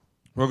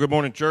Well, good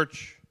morning,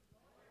 church.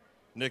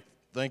 Nick,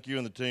 thank you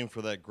and the team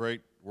for that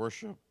great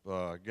worship,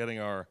 getting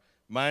our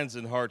minds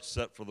and hearts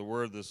set for the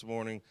word this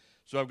morning.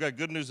 So I've got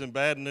good news and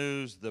bad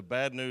news. The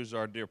bad news,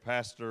 our dear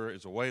pastor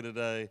is away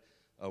today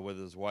with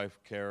his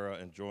wife, Kara,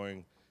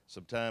 enjoying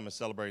some time and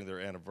celebrating their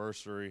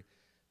anniversary.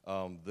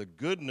 The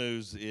good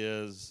news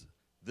is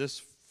this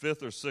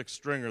fifth or sixth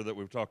stringer that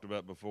we've talked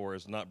about before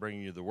is not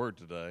bringing you the word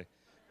today.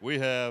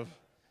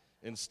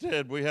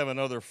 Instead, we have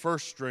another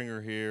first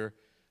stringer here.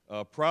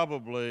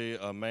 Probably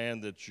a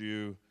man that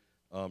you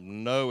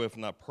know, if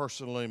not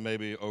personally,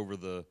 maybe over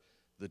the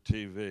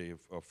TV,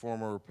 a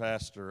former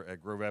pastor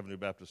at Grove Avenue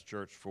Baptist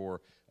Church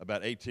for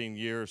about 18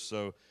 years.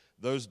 So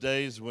those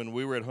days when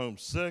we were at home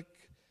sick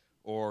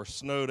or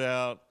snowed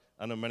out,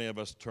 I know many of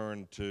us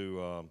turned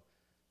to,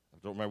 I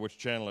don't remember which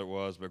channel it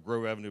was, but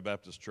Grove Avenue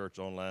Baptist Church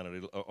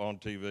online on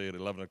TV at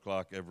 11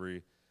 o'clock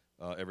every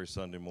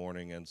Sunday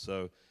morning. And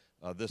so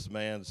this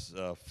man's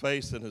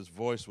face and his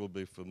voice will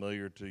be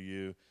familiar to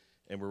you.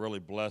 And we're really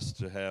blessed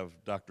to have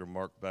Dr.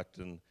 Mark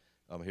Becton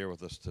here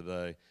with us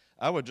today.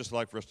 I would just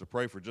like for us to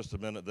pray for just a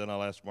minute, then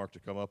I'll ask Mark to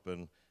come up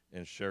and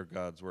share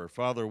God's word.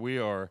 Father, we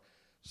are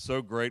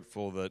so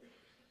grateful that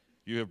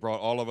you have brought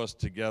all of us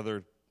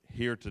together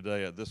here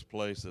today at this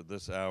place, at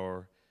this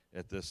hour,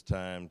 at this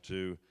time,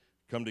 to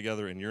come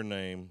together in your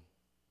name,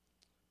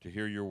 to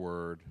hear your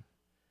word,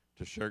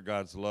 to share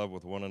God's love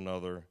with one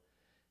another,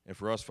 and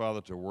for us, Father,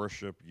 to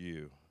worship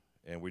you.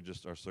 And we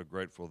just are so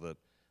grateful that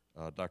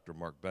Dr.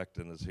 Mark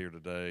Becton is here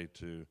today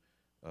to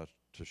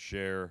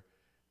share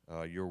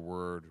your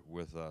word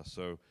with us.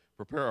 So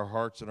prepare our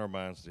hearts and our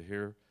minds to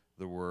hear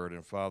the word.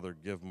 And Father,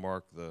 give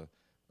Mark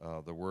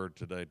the word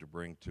today to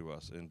bring to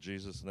us. In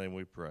Jesus' name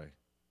we pray.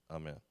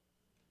 Amen.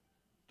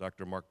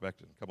 Dr. Mark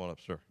Becton, come on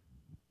up, sir.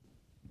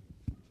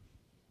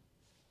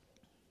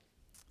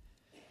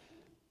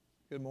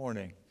 Good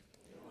morning.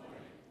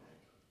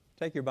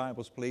 Take your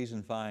Bibles, please,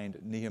 and find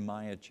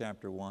Nehemiah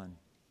chapter 1.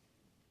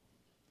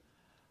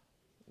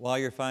 While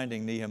you're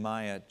finding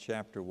Nehemiah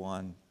chapter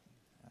 1,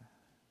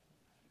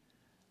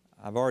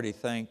 I've already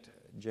thanked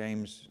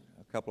James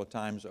a couple of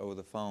times over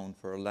the phone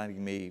for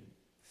letting me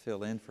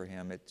fill in for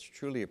him. It's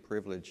truly a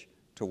privilege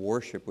to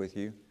worship with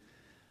you,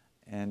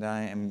 and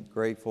I am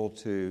grateful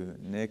to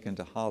Nick and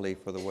to Holly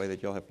for the way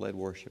that y'all have led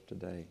worship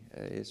today.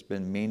 It's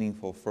been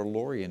meaningful for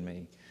Lori and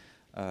me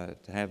to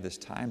have this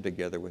time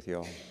together with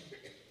y'all.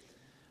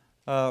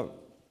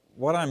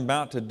 What I'm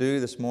about to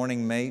do this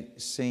morning may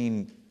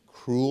seem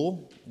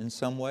cruel in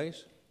some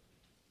ways,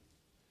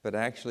 but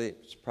actually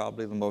it's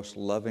probably the most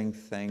loving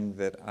thing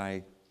that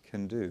I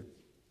can do.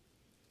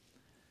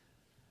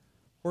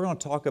 We're going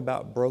to talk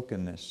about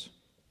brokenness.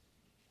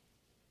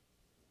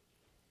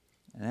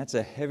 And that's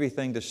a heavy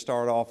thing to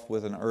start off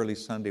with an early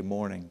Sunday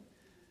morning,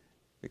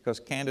 because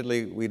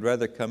candidly, we'd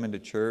rather come into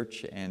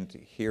church and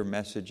hear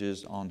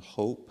messages on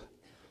hope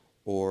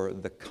or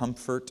the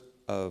comfort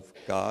of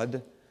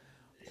God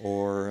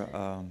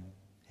or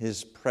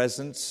His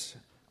presence,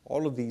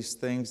 all of these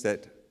things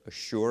that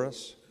assure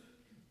us.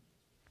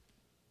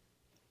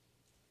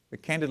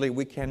 But candidly,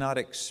 we cannot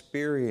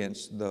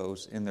experience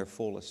those in their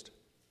fullest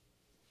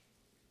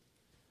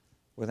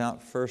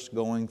without first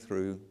going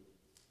through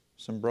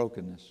some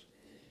brokenness.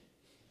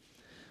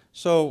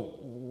 So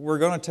we're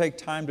going to take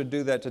time to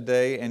do that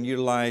today and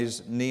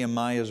utilize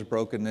Nehemiah's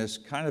brokenness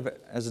kind of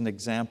as an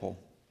example.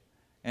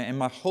 And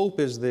my hope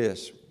is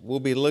this: we'll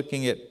be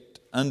looking at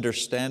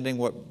understanding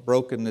what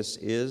brokenness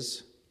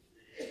is,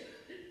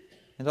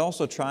 and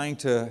also trying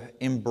to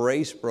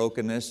embrace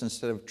brokenness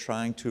instead of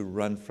trying to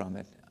run from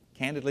it.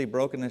 Candidly,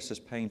 brokenness is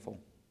painful,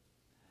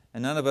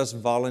 and none of us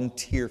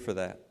volunteer for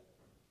that.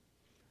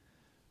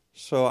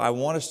 So I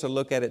want us to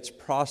look at its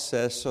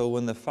process, so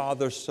when the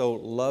Father so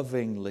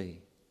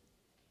lovingly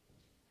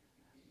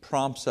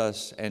prompts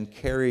us and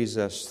carries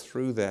us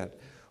through that,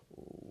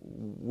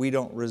 we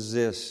don't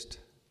resist.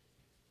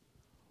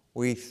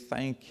 We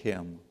thank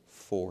Him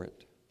for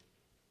it.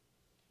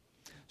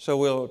 So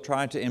we'll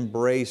try to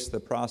embrace the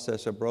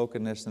process of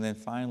brokenness, and then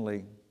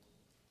finally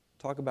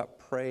talk about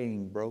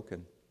praying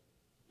broken.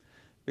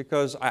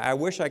 Because I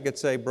wish I could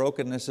say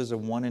brokenness is a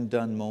one and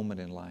done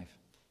moment in life.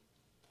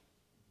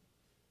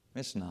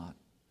 It's not.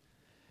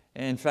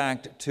 In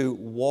fact, to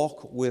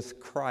walk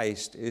with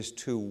Christ is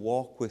to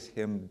walk with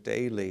Him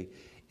daily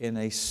in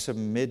a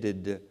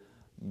submitted,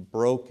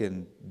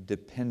 broken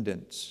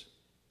dependence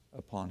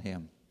upon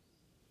Him.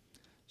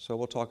 So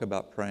we'll talk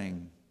about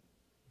praying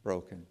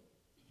broken.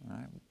 All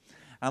right.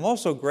 I'm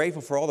also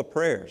grateful for all the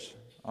prayers.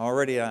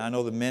 Already, I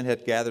know the men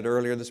had gathered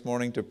earlier this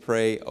morning to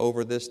pray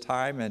over this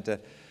time, and to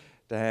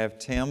have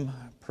Tim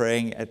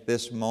praying at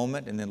this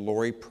moment, and then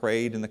Lori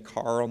prayed in the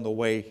car on the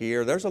way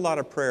here. There's a lot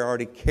of prayer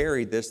already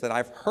carried this that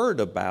I've heard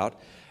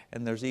about,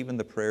 and there's even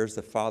the prayers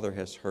the Father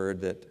has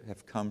heard that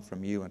have come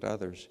from you and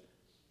others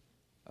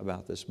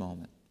about this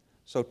moment.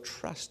 So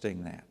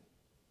trusting that.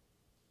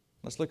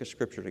 Let's look at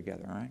Scripture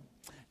together, all right?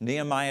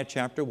 Nehemiah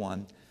chapter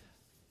 1,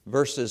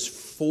 verses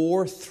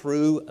 4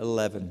 through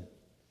 11.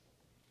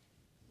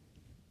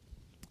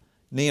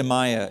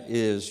 Nehemiah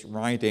is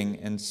writing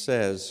and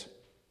says,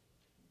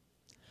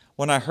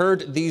 When I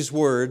heard these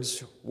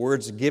words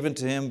given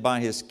to him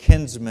by his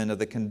kinsmen of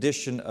the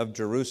condition of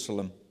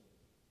Jerusalem,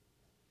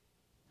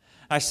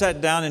 I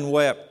sat down and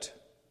wept.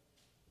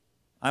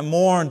 I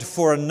mourned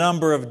for a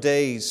number of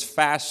days,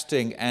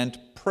 fasting and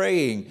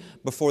praying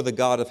before the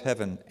God of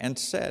heaven, and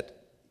said,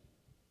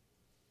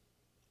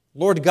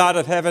 Lord God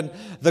of heaven,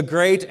 the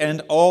great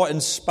and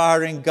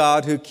awe-inspiring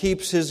God who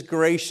keeps His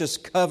gracious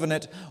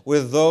covenant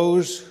with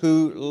those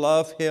who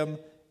love Him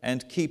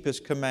and keep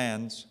His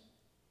commands,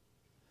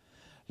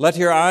 let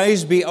your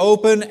eyes be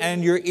open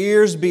and your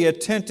ears be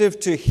attentive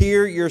to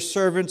hear your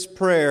servant's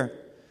prayer,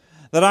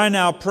 that I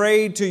now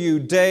pray to you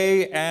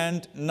day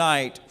and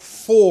night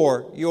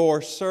for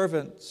your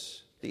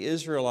servants, the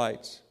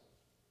Israelites.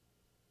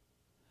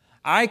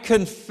 I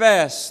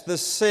confess the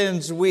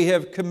sins we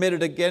have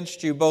committed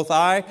against you. Both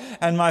I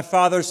and my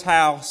father's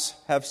house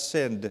have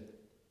sinned.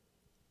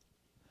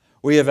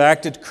 We have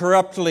acted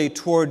corruptly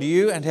toward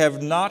you and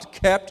have not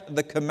kept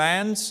the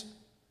commands,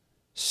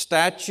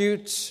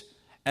 statutes,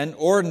 and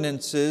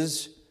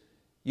ordinances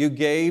you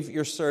gave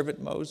your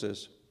servant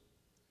Moses.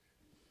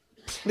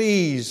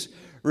 Please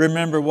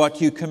remember what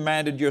you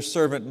commanded your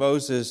servant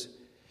Moses.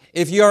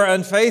 If you are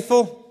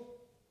unfaithful,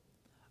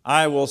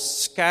 I will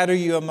scatter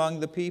you among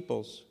the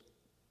peoples.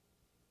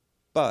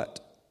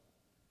 But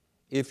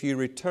if you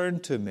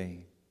return to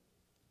me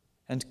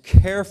and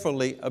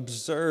carefully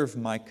observe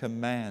my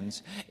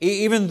commands,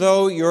 even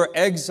though your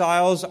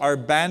exiles are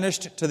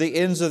banished to the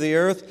ends of the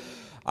earth,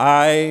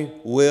 I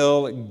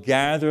will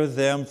gather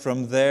them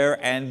from there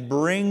and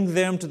bring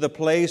them to the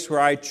place where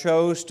I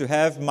chose to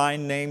have my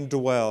name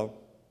dwell.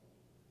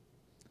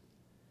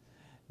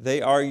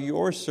 They are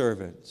your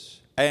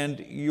servants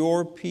and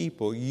your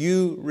people.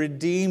 You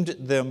redeemed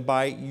them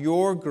by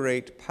your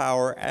great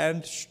power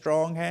and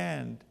strong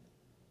hand.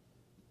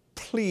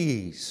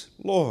 Please,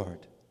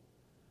 Lord,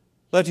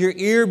 let your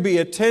ear be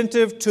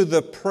attentive to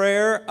the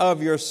prayer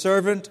of your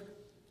servant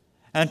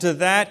and to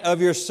that of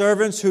your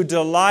servants who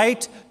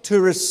delight to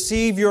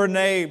receive your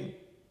name.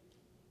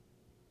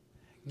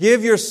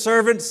 Give your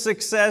servant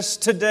success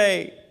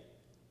today,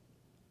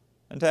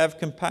 and have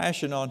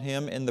compassion on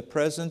him in the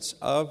presence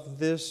of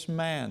this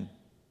man.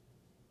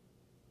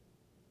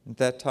 At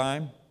that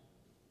time,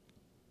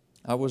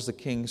 I was the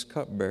king's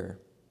cupbearer.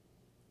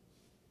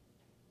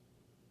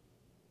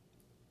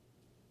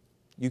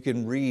 You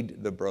can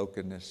read the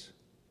brokenness.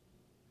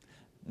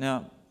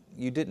 Now,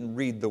 you didn't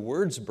read the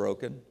words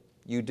broken.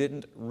 You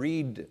didn't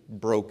read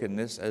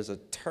brokenness as a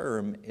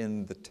term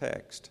in the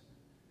text.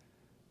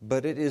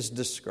 But it is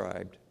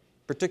described,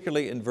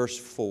 particularly in verse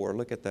 4.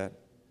 Look at that.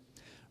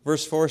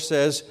 Verse 4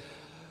 says,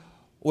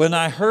 when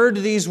I heard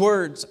these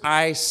words,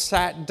 I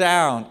sat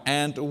down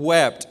and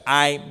wept.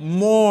 I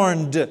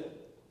mourned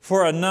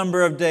for a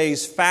number of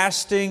days,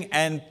 fasting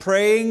and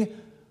praying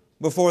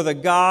before the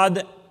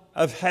God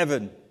of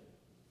heaven.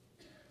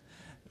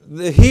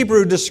 The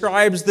Hebrew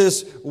describes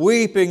this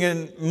weeping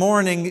and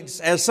mourning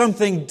as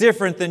something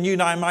different than you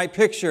and I might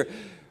picture.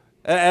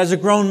 As a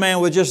grown man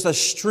with just a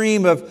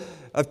stream of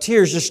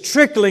tears just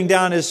trickling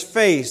down his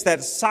face,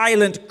 that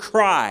silent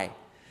cry.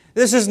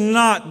 This is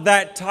not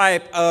that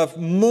type of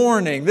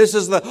mourning. This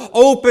is the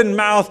open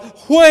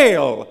mouth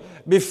wail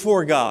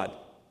before God.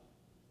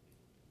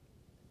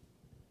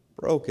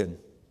 Broken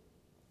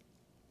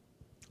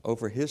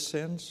over his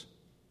sins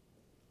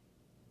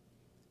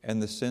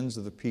and the sins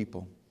of the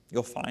people.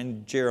 You'll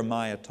find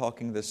Jeremiah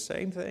talking the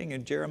same thing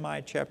in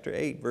Jeremiah chapter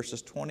 8,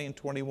 verses 20 and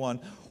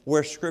 21,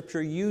 where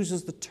Scripture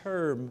uses the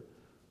term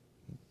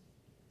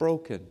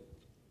broken.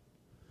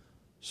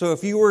 So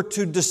if you were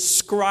to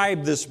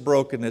describe this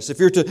brokenness, if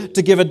you're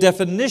to give a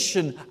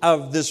definition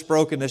of this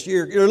brokenness,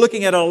 you're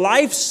looking at a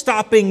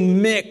life-stopping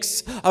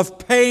mix of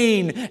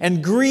pain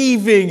and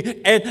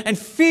grieving and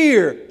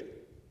fear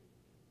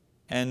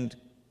and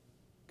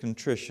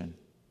contrition.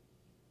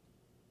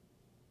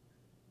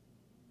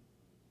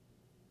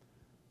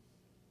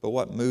 But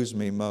what moves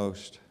me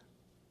most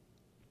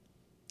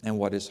and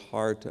what is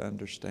hard to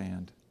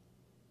understand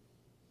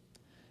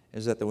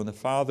is that when the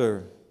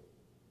Father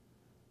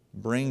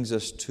brings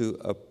us to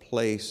a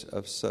place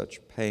of such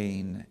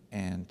pain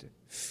and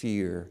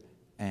fear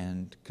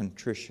and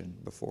contrition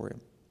before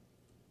Him,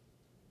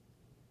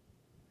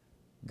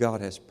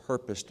 God has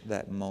purposed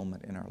that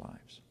moment in our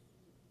lives.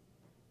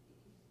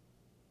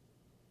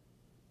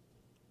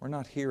 We're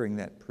not hearing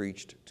that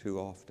preached too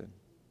often.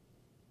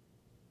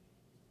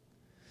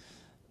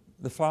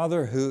 The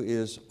Father, who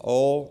is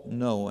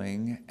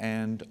all-knowing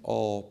and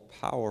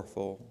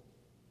all-powerful,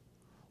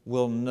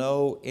 will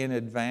know in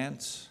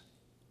advance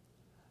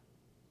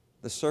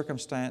the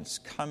circumstance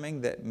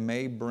coming that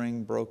may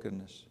bring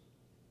brokenness.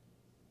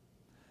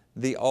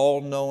 The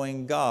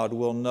all-knowing God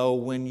will know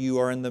when you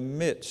are in the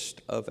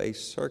midst of a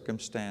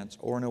circumstance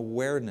or an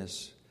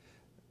awareness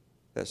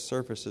that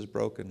surfaces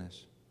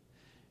brokenness.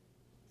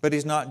 But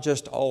He's not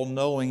just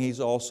all-knowing, He's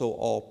also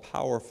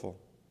all-powerful.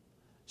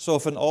 So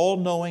if an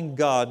all-knowing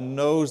God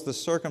knows the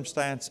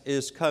circumstance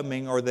is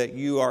coming or that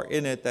you are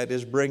in it that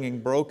is bringing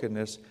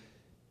brokenness,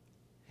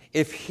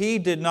 if He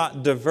did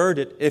not divert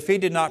it, if He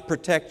did not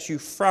protect you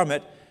from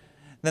it,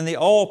 then the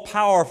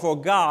all-powerful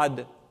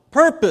God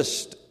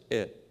purposed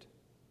it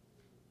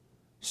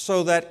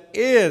so that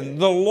in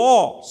the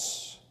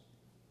loss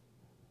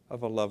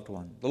of a loved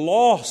one, the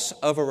loss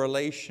of a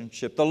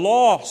relationship, the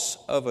loss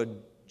of a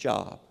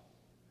job,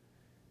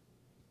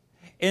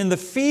 in the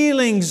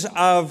feelings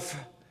of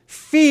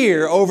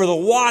fear over the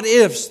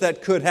what-ifs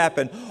that could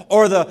happen,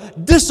 or the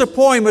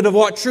disappointment of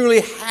what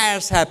truly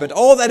has happened,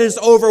 all that is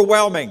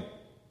overwhelming.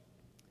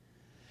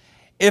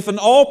 If an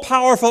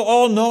all-powerful,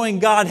 all-knowing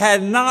God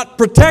had not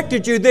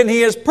protected you, then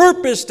He has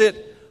purposed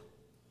it.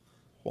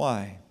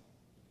 Why?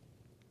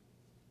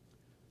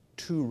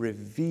 To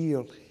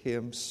reveal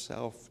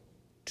Himself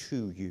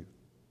to you,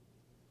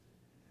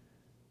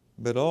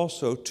 but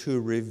also to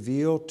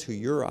reveal to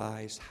your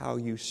eyes how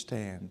you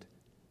stand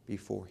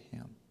before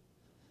Him.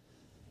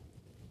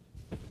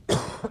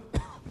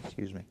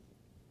 Excuse me.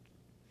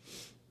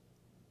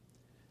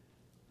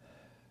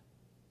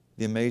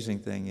 The amazing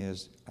thing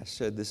is, I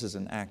said this is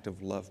an act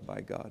of love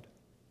by God.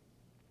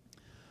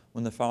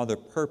 When the Father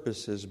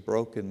purposes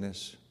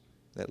brokenness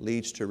that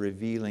leads to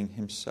revealing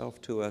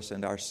Himself to us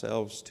and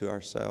ourselves to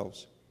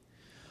ourselves,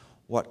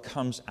 what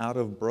comes out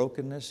of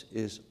brokenness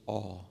is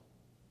awe.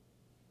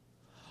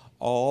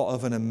 Awe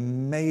of an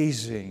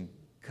amazing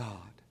God.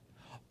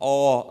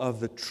 Awe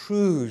of the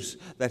truths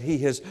that He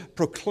has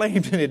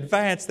proclaimed in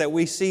advance that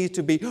we see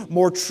to be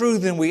more true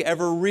than we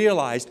ever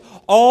realized.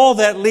 All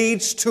that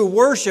leads to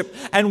worship,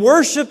 and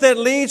worship that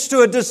leads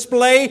to a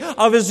display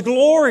of His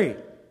glory.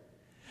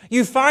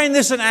 You find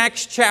this in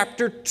Acts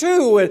chapter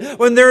 2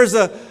 when there is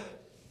a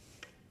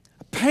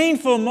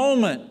painful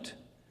moment.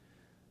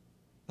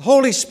 The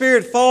Holy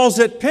Spirit falls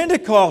at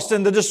Pentecost,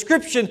 and the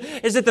description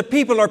is that the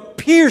people are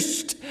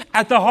pierced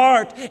at the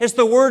heart. It's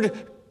the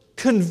word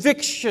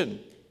conviction.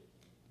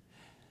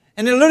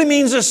 And it literally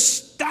means a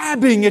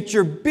stabbing at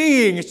your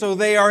being, so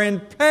they are in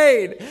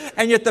pain.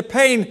 And yet the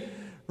pain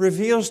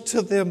reveals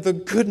to them the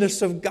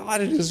goodness of God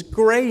and His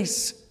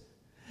grace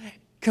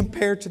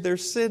compared to their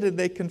sin, and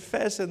they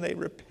confess and they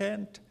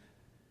repent.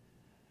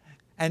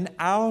 And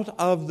out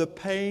of the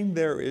pain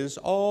there is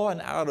awe,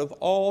 and out of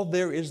awe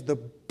there is the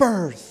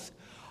birth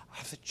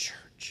of the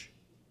church.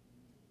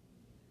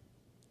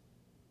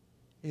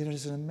 It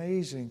is an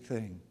amazing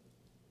thing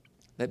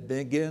that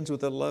begins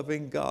with a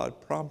loving God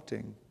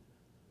prompting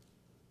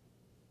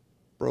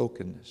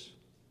brokenness.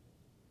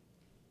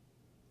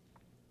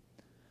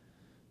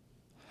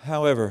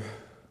 However,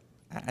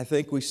 I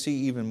think we see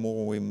even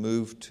more when we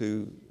move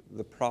to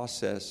the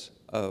process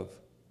of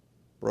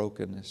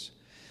brokenness.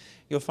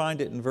 You'll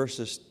find it in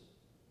verses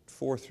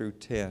 4 through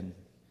 10.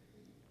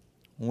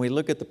 When we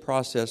look at the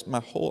process, my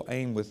whole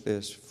aim with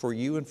this, for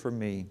you and for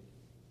me,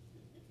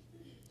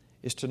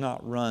 is to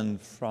not run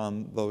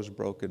from those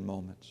broken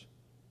moments,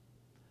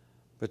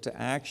 but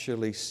to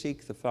actually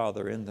seek the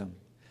Father in them.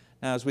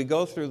 Now, as we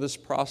go through this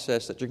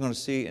process that you're going to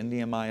see in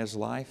Nehemiah's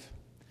life,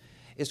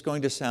 it's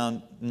going to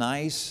sound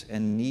nice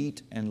and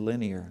neat and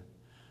linear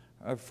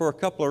for a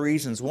couple of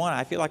reasons. One,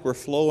 I feel like we're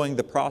flowing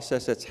the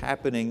process that's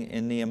happening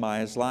in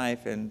Nehemiah's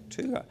life. And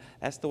two,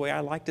 that's the way I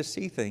like to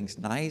see things,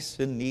 nice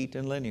and neat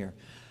and linear.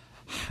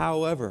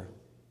 However,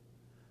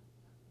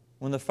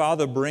 when the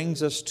Father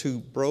brings us to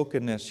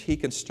brokenness, He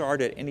can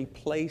start at any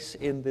place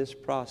in this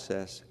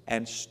process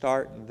and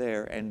start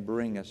there and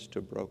bring us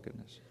to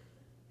brokenness.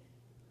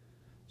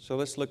 So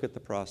let's look at the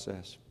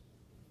process.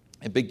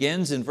 It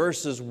begins in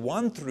verses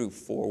 1 through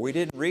 4. We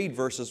didn't read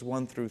verses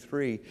 1 through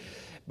 3.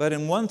 But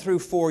in 1 through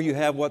 4, you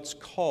have what's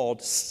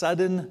called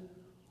sudden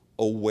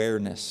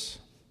awareness.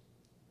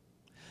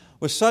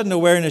 With sudden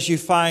awareness, you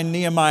find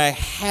Nehemiah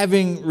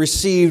having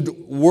received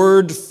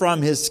word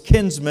from his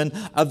kinsmen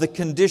of the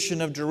condition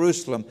of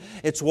Jerusalem.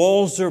 Its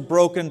walls are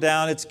broken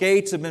down, its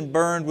gates have been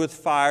burned with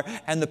fire,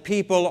 and the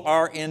people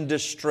are in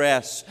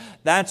distress.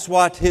 That's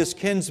what his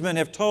kinsmen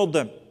have told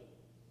them.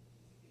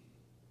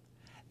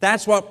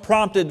 That's what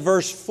prompted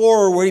verse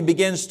 4, where he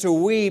begins to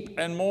weep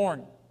and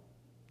mourn.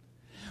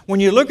 When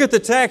you look at the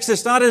text,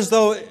 it's not as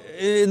though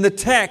in the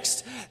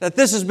text that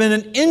this has been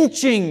an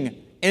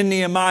inching in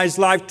Nehemiah's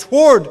life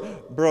toward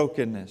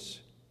brokenness.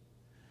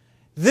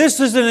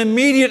 This is an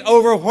immediate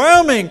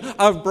overwhelming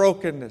of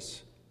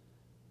brokenness.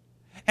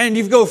 And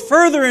you go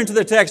further into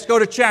the text, go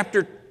to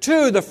chapter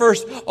 2, the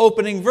first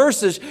opening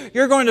verses,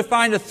 you're going to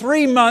find a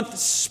 3-month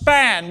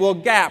span will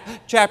gap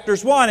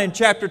chapters 1 and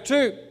chapter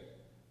 2.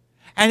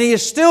 And he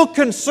is still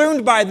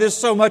consumed by this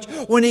so much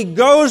when he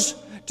goes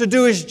to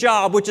do his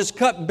job, which is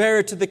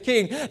cupbearer to the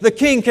king. The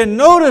king can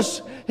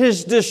notice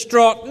his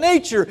distraught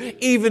nature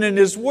even in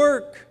his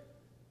work.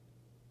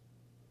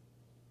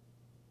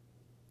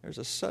 There's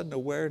a sudden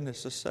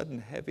awareness, a sudden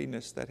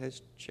heaviness that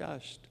has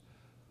just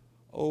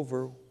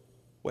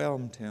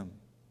overwhelmed him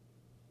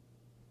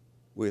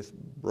with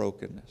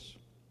brokenness.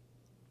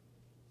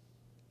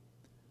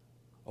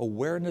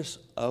 Awareness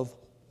of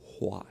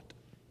what?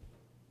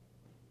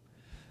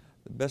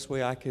 The best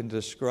way I can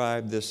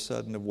describe this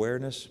sudden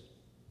awareness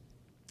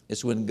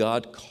is when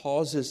God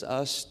causes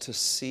us to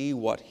see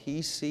what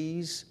He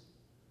sees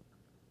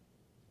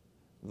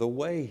the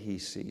way He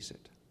sees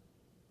it.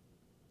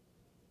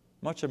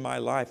 Much of my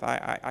life,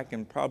 I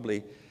can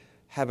probably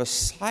have a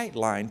sight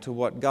line to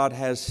what God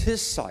has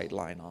His sight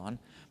line on,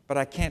 but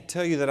I can't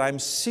tell you that I'm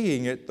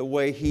seeing it the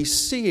way He's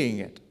seeing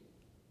it.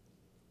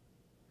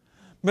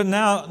 But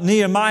now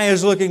Nehemiah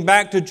is looking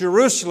back to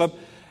Jerusalem,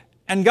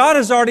 and God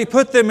has already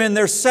put them in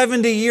their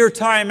 70-year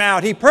time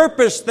out. He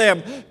purposed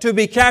them to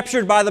be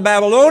captured by the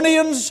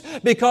Babylonians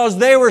because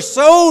they were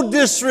so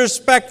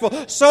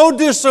disrespectful, so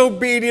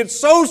disobedient,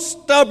 so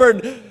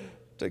stubborn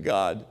to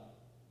God.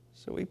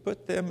 So He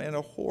put them in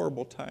a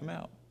horrible time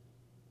out.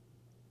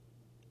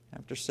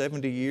 After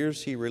 70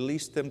 years, He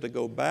released them to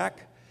go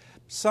back.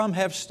 Some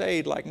have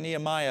stayed, like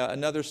Nehemiah,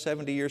 another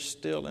 70 years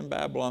still in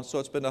Babylon. So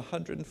it's been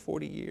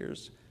 140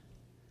 years.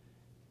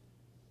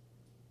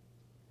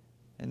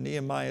 And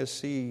Nehemiah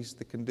sees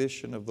the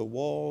condition of the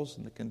walls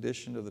and the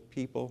condition of the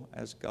people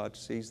as God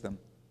sees them,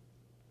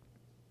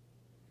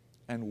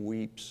 and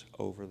weeps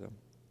over them.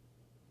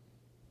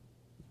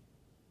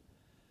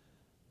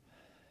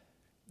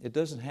 It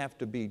doesn't have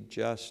to be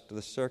just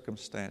the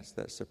circumstance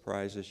that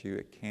surprises you.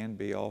 It can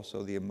be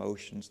also the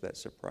emotions that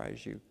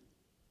surprise you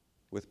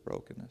with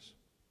brokenness.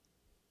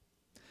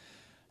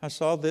 I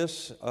saw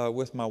this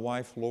with my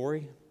wife,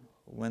 Lori,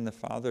 when the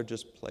Father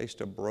just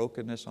placed a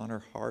brokenness on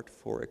her heart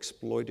for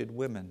exploited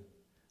women.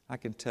 I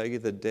can tell you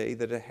the day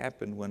that it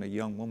happened when a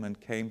young woman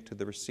came to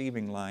the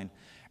receiving line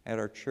at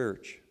our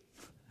church.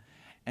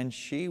 And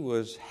she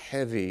was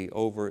heavy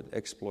over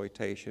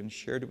exploitation,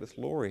 shared it with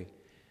Lori.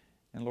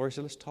 And Lori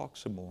said, let's talk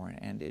some more.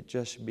 And it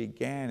just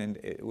began, and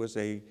it was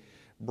a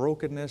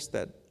brokenness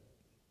that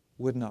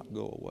would not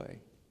go away.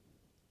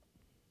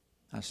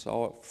 I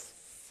saw it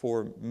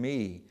for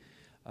me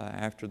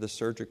after the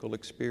surgical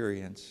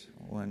experience,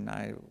 when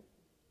I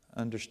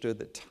understood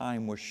that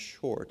time was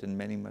short and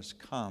many must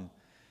come,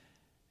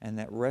 and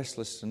that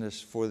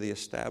restlessness for the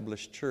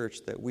established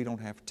church, that we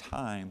don't have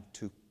time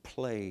to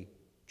play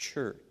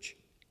church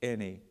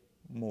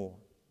anymore.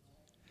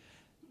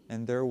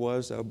 And there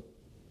was a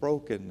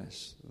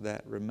brokenness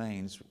that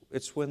remains.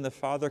 It's when the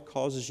Father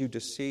causes you to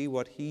see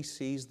what He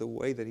sees the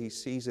way that He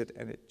sees it,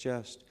 and it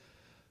just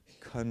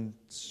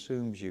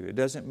consumes you. It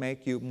doesn't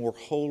make you more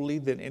holy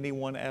than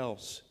anyone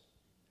else.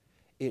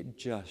 It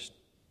just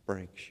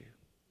breaks you.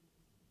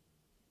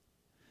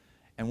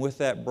 And with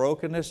that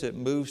brokenness, it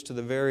moves to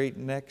the very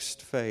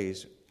next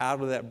phase.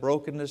 Out of that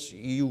brokenness,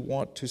 you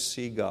want to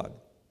see God.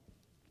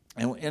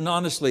 And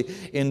honestly,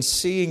 in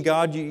seeing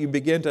God, you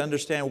begin to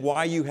understand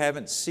why you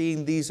haven't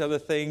seen these other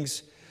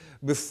things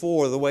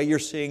before the way you're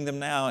seeing them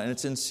now. And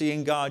it's in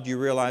seeing God you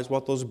realize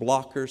what those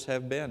blockers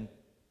have been.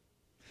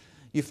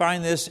 You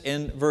find this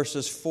in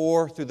verses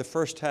 4 through the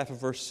first half of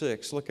verse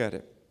 6. Look at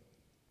it.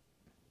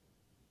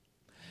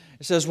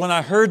 It says, when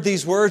I heard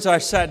these words, I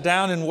sat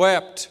down and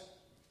wept.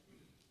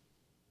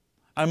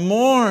 I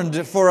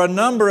mourned for a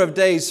number of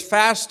days,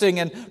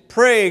 fasting and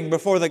praying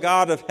before the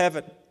God of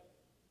heaven.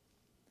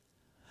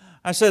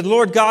 I said,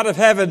 Lord God of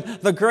heaven,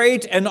 the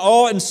great and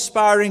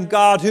awe-inspiring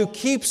God who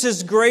keeps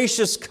His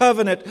gracious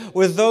covenant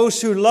with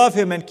those who love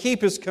Him and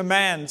keep His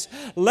commands,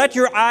 let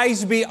your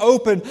eyes be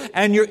open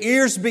and your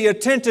ears be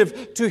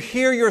attentive to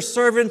hear your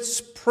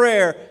servant's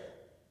prayer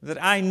that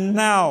I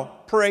now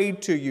pray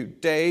to you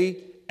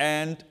day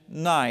and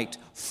night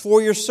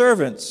for your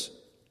servants,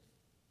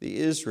 the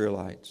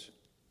Israelites.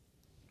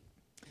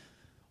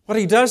 What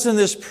he does in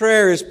this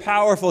prayer is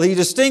powerful. He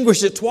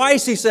distinguishes it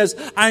twice. He says,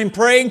 I'm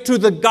praying to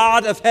the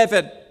God of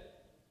heaven.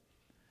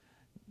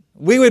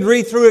 We would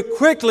read through it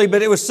quickly,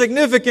 but it was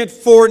significant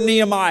for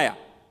Nehemiah.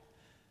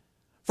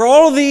 For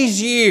all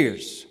these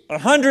years,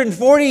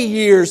 140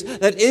 years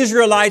that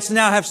Israelites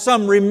now have,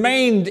 some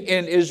remained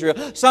in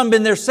Israel. Some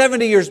been there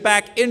 70 years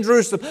back in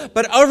Jerusalem.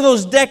 But over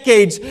those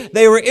decades,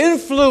 they were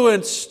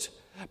influenced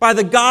by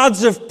the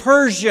gods of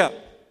Persia.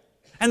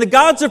 And the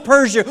gods of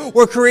Persia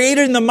were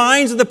created in the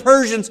minds of the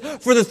Persians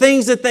for the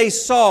things that they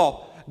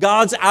saw.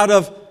 Gods out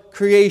of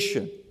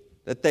creation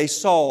that they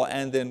saw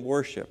and then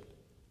worshiped.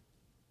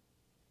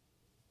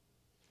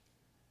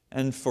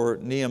 And for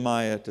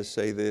Nehemiah to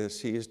say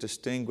this, he is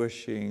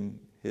distinguishing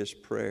his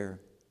prayer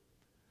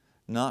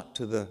not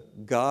to the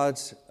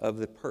gods of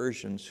the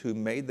Persians who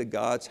made the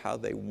gods how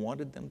they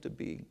wanted them to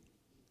be,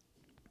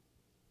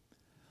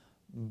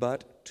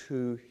 but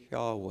to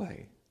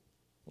Yahweh.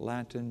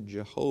 Latin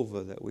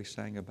Jehovah that we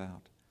sang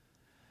about.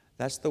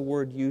 That's the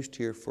word used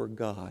here for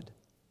God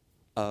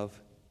of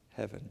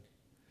heaven.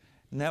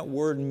 And that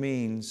word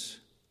means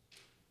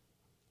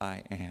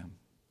I am.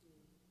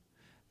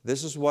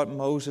 This is what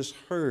Moses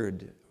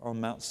heard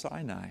on Mount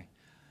Sinai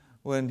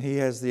when he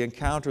has the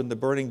encounter in the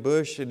burning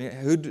bush. And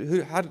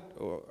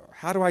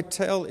how do I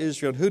tell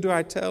Israel? Who do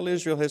I tell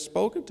Israel has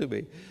spoken to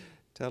me?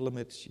 Tell them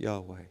it's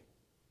Yahweh,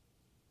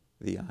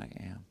 the I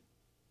am.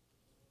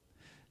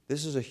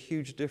 This is a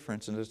huge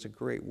difference, and it's a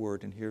great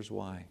word, and here's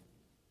why.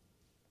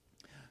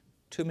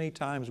 Too many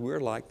times we're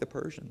like the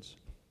Persians.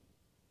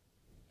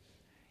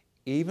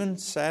 Even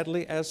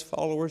sadly, as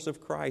followers of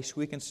Christ,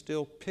 we can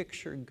still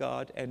picture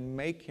God and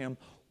make Him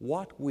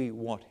what we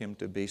want Him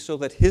to be, so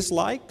that His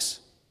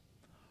likes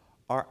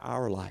are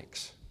our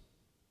likes.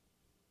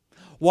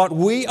 What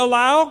we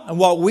allow and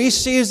what we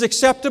see as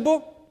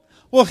acceptable,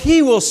 well,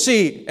 He will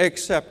see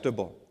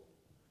acceptable.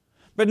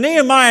 But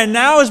Nehemiah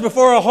now is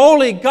before a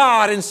holy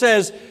God and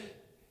says,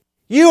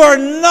 you are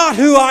not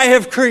who I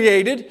have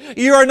created.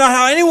 You are not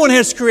how anyone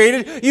has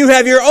created. You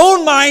have your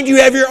own mind. You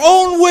have your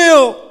own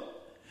will.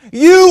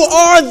 You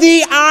are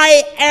the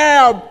I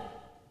am.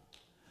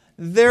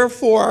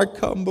 Therefore, I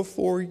come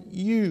before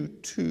you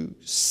to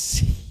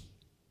see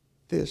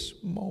this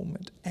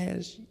moment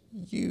as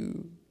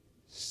you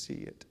see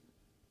it.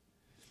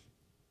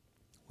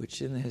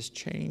 Which then has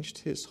changed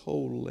his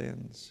whole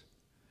lens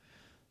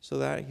so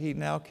that he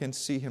now can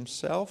see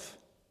himself,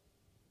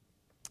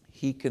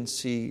 he can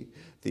see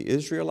the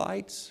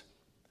Israelites,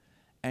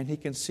 and he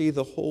can see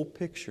the whole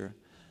picture,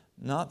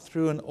 not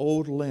through an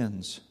old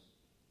lens,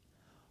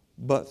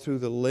 but through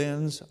the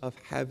lens of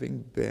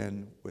having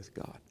been with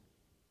God,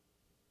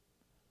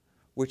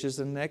 which is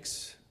the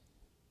next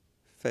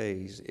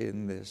phase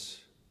in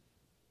this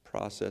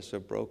process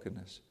of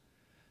brokenness.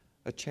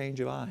 A change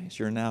of eyes.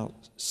 You're now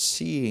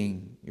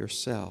seeing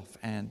yourself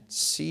and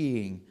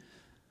seeing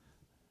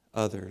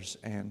others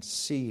and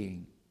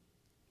seeing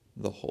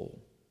the whole.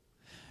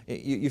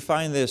 You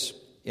find this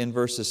in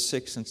verses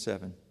 6 and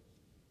 7.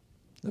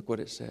 Look what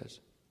it says.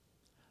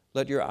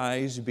 Let your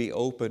eyes be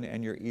open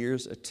and your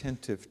ears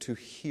attentive to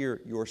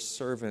hear your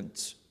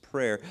servant's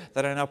prayer,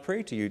 that I now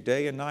pray to you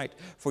day and night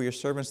for your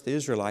servants the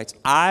Israelites.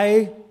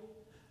 I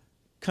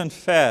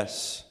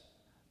confess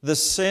the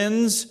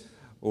sins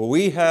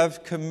we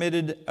have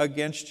committed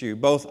against you.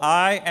 Both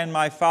I and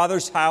my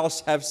father's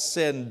house have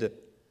sinned.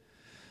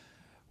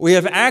 We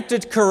have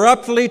acted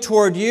corruptly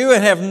toward you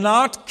and have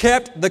not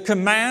kept the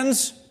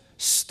commands,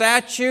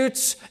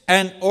 statutes,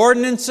 and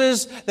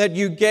ordinances that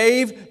you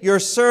gave your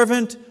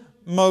servant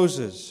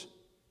Moses.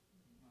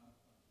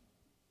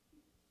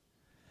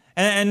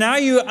 And now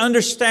you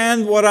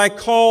understand what I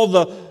call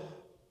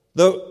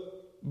the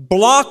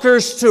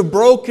blockers to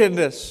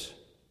brokenness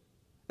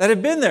that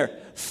have been there.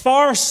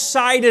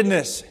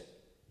 Farsightedness.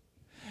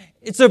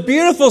 It's a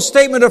beautiful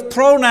statement of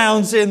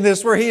pronouns in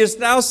this where he is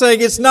now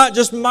saying it's not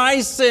just my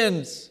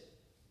sins.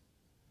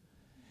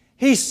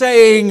 He's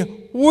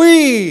saying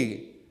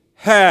we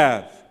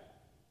have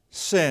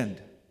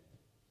sinned.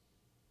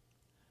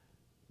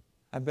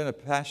 I've been a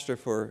pastor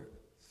for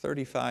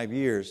 35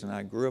 years and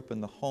I grew up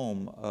in the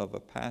home of a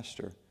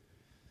pastor.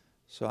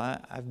 So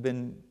I've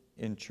been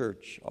in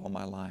church all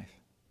my life.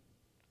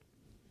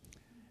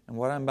 And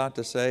what I'm about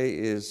to say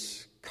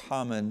is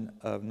common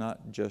of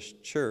not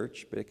just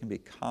church, but it can be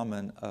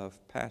common of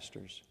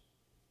pastors.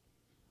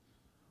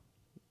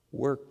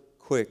 We're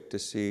quick to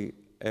see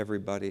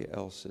everybody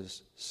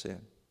else's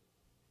sin.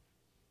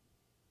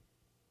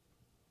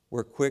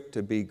 We're quick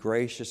to be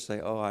gracious,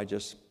 say, oh, I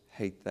just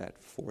hate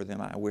that for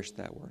them. I wish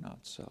that were not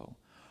so.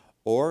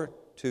 Or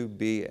to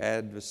be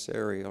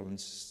adversarial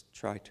and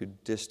try to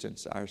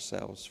distance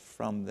ourselves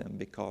from them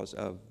because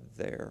of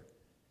their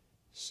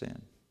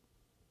sin.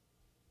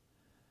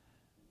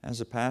 As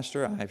a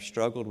pastor, I've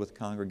struggled with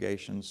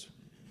congregations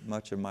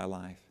much of my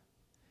life.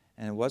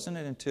 And it wasn't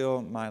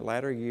until my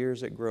latter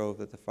years at Grove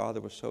that the Father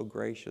was so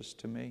gracious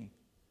to me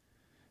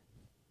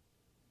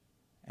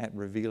at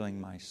revealing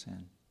my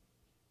sin.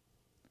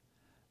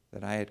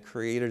 That I had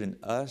created an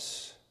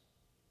us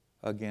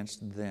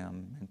against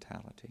them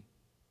mentality.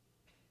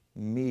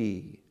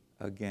 Me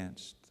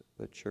against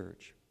the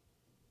church.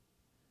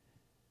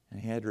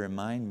 And He had to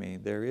remind me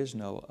there is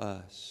no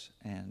us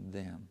and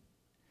them.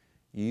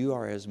 You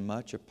are as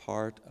much a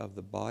part of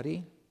the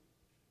body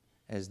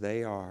as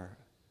they are.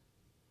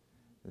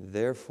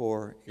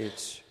 Therefore,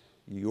 it's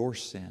your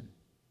sin.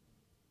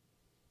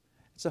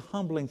 It's a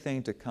humbling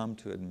thing to come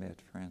to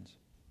admit, friends.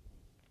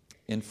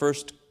 In 1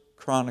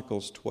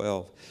 Chronicles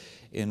 12,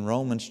 in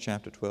Romans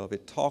chapter 12,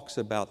 it talks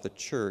about the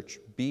church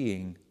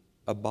being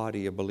a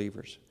body of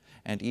believers.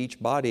 And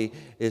each body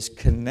is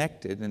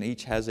connected and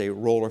each has a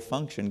role or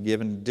function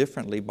given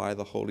differently by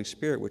the Holy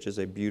Spirit, which is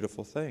a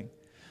beautiful thing.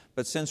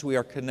 But since we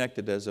are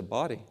connected as a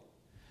body,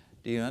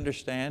 do you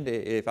understand?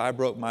 If I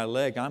broke my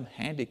leg, I'm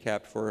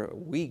handicapped for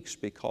weeks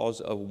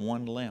because of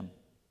one limb.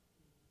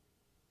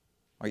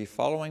 Are you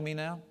following me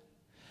now?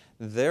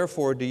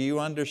 Therefore, do you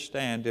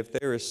understand if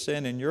there is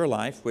sin in your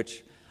life,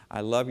 which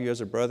I love you as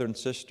a brother and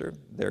sister,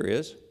 there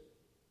is.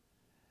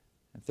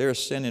 If there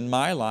is sin in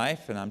my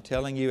life, and I'm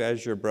telling you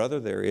as your brother,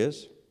 there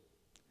is,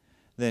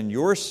 then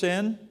your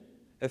sin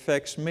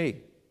affects me.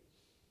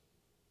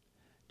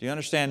 Do you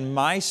understand?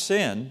 My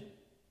sin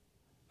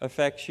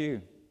affects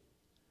you.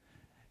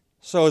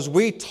 So as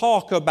we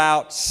talk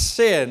about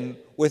sin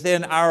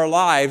within our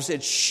lives,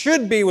 it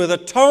should be with a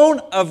tone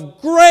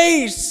of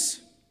grace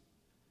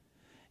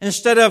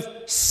instead of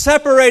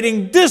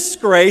separating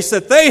disgrace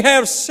that they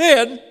have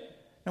sin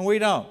and we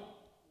don't.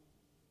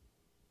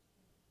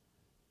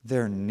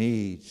 There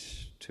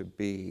needs to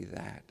be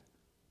that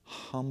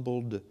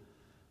humbled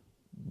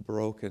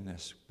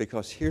brokenness,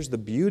 because here's the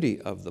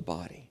beauty of the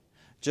body.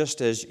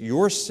 Just as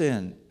your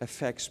sin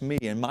affects me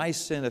and my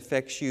sin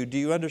affects you, do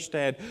you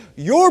understand?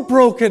 Your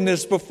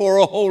brokenness before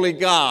a holy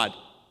God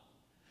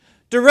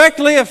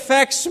directly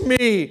affects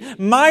me.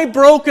 My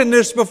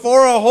brokenness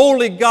before a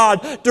holy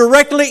God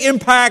directly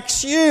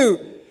impacts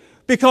you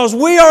because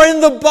we are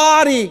in the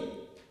body.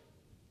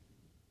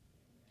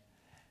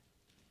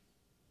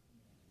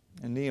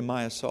 And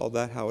Nehemiah saw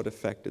that, how it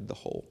affected the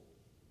whole.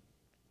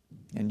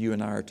 And you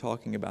and I are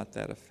talking about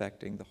that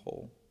affecting the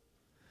whole.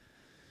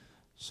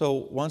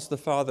 So once the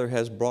Father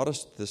has brought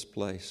us to this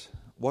place,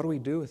 what do we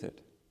do with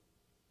it?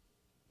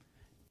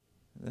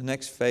 The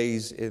next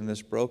phase in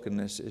this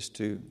brokenness is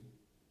to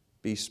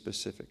be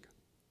specific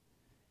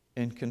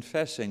in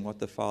confessing what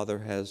the Father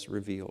has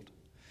revealed.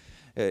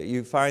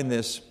 You find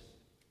this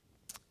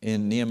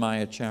in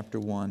Nehemiah chapter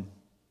 1,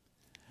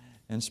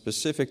 and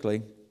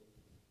specifically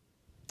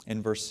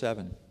in verse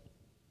 7.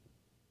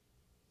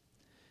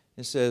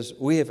 It says,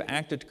 "We have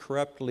acted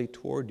corruptly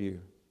toward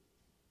you,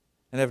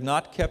 and have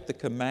not kept the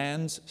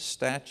commands,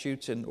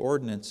 statutes, and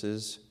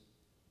ordinances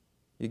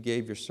you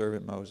gave your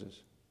servant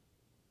Moses."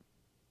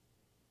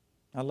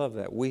 I love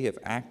that. We have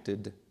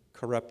acted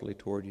corruptly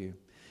toward you.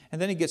 And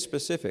then he gets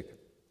specific.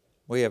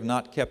 We have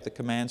not kept the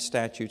commands,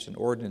 statutes, and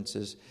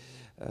ordinances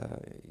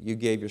you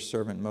gave your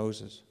servant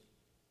Moses.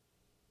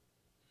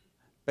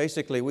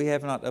 Basically, we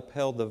have not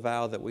upheld the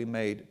vow that we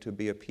made to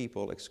be a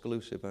people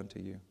exclusive unto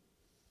you.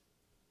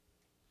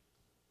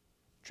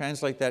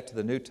 Translate that to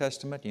the New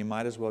Testament, you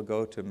might as well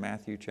go to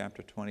Matthew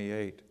chapter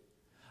 28.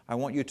 I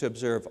want you to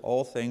observe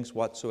all things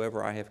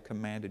whatsoever I have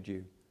commanded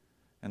you.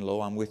 And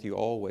lo, I'm with you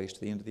always to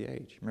the end of the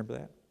age. Remember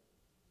that?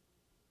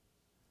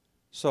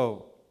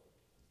 So,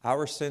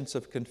 our sense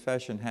of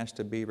confession has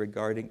to be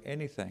regarding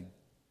anything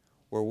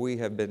where we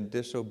have been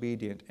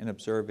disobedient in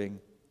observing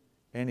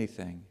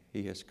anything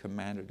He has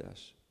commanded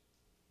us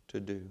to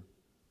do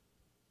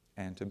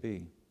and to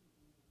be.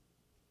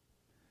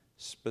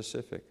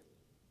 Specific.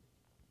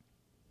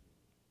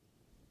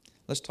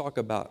 Let's talk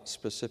about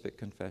specific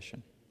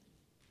confession.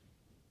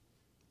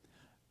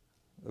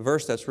 The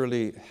verse that's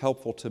really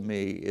helpful to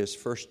me is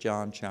 1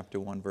 John chapter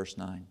 1, verse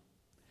 9.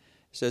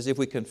 It says, "If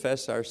we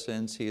confess our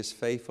sins, He is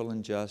faithful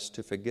and just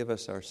to forgive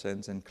us our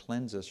sins and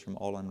cleanse us from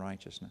all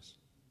unrighteousness."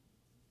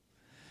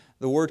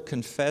 The word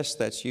confess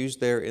that's used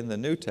there in the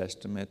New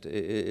Testament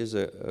is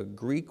a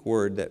Greek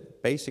word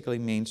that basically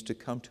means to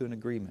come to an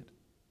agreement,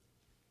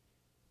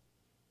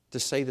 to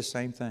say the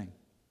same thing.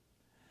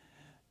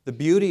 The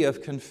beauty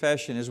of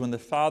confession is when the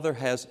Father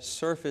has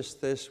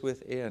surfaced this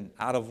within,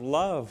 out of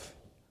love,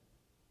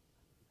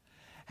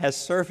 has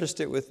surfaced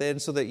it within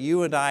so that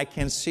you and I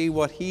can see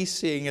what He's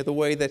seeing in the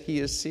way that He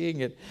is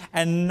seeing it.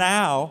 And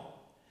now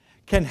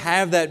can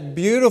have that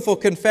beautiful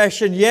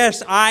confession,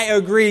 yes, I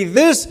agree.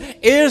 This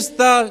is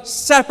the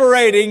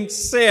separating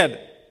sin.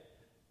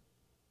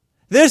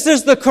 This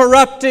is the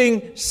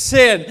corrupting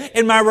sin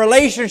in my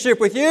relationship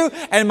with you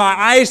and my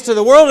eyes to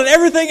the world and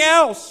everything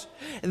else.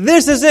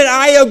 This is it.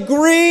 I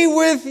agree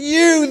with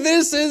you.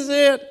 This is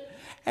it.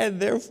 And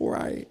therefore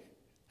I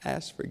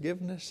ask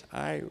forgiveness.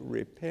 I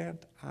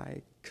repent.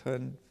 I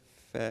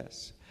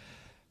confess.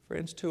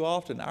 Friends, too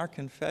often our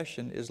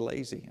confession is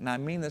lazy. And I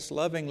mean this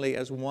lovingly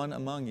as one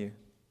among you.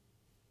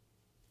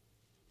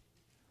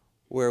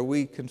 Where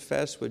we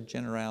confess with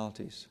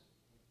generalities.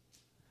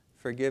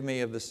 Forgive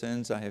me of the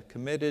sins I have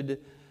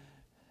committed,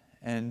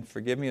 and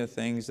forgive me of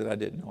things that I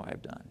didn't know I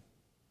have done.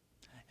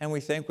 And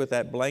we think with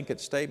that blanket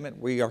statement,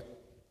 we are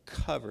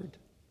covered.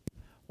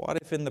 What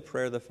if in the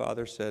prayer the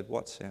Father said,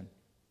 what sin?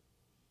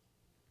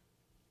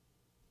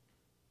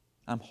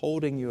 I'm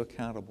holding you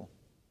accountable.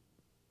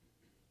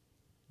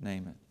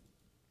 Name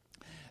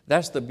it.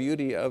 That's the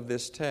beauty of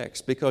this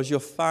text, because you'll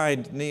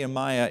find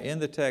Nehemiah in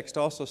the text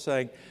also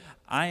saying,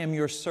 I am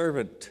your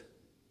servant.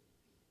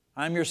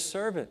 I'm your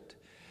servant.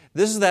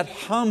 This is that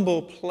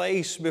humble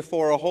place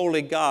before a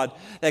holy God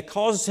that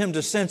causes him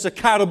to sense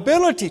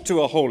accountability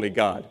to a holy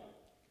God.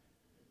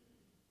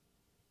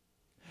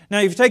 Now,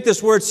 if you take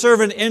this word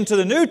servant into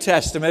the New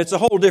Testament, it's a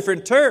whole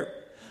different term.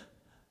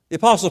 The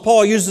Apostle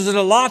Paul uses it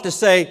a lot to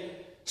say,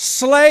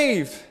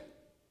 slave,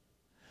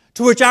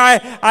 to which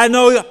I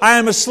know I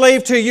am a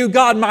slave to you,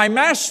 God, my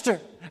master,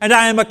 and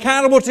I am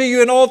accountable to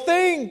you in all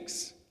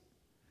things.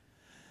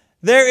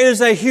 There is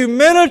a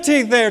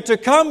humility there to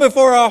come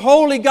before a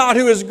holy God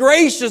who is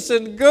gracious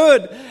and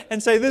good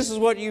and say, this is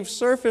what you've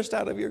surfaced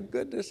out of your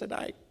goodness, and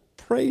I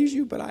praise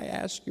you, but I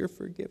ask your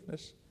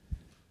forgiveness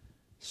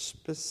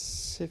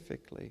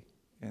specifically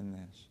in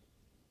this.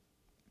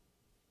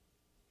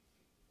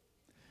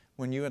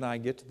 When you and I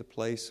get to the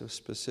place of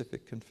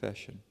specific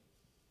confession,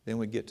 then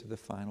we get to the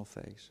final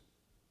phase.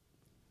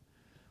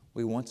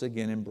 We once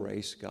again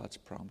embrace God's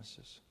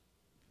promises.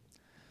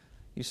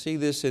 You see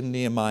this in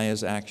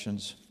Nehemiah's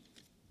actions.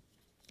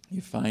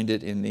 You find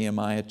it in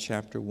Nehemiah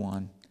chapter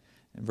 1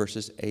 and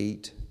verses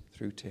 8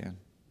 through 10.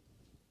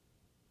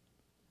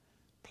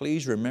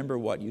 Please remember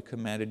what you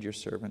commanded your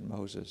servant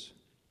Moses.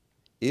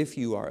 If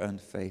you are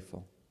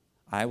unfaithful,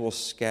 I will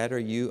scatter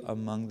you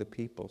among the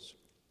peoples.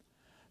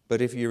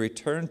 But if you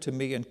return to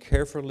me and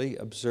carefully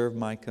observe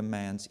my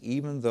commands,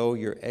 even though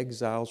your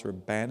exiles were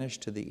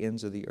banished to the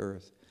ends of the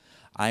earth,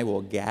 I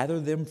will gather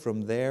them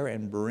from there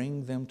and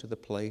bring them to the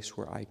place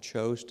where I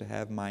chose to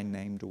have my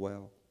name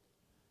dwell.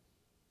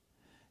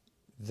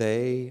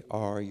 They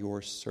are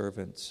your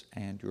servants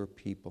and your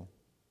people.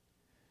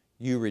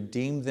 You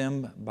redeemed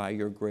them by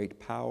your great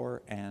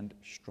power and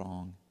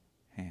strong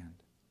hand.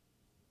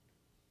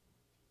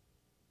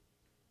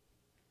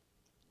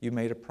 You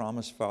made a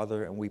promise,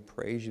 Father, and we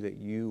praise you that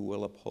you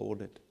will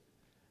uphold it.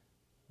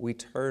 We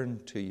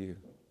turn to you.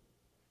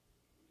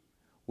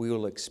 We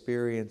will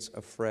experience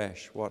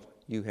afresh what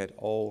you had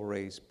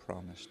always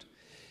promised.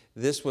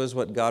 This was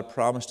what God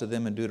promised to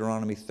them in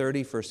Deuteronomy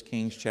 30, 1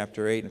 Kings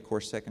chapter 8, and of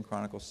course 2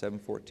 Chronicles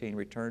 7:14.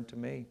 Return to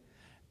me,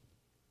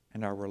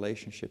 and our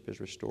relationship is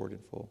restored in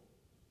full.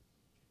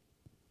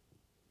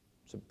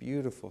 It's a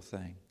beautiful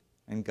thing,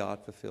 and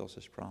God fulfills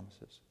His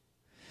promises.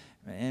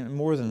 And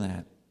more than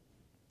that,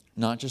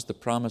 not just the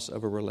promise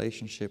of a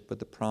relationship, but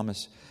the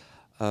promise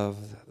of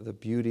the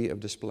beauty of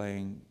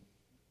displaying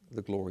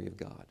the glory of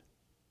God.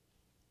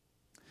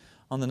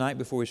 On the night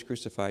before He was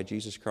crucified,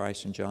 Jesus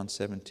Christ in John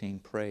 17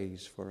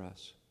 prays for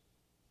us.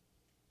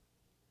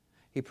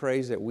 He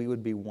prays that we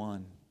would be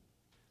one.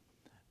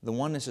 The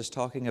oneness is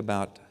talking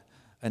about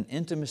an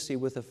intimacy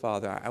with the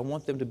Father. I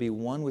want them to be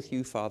one with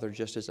you, Father,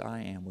 just as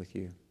I am with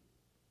you.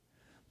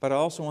 But I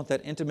also want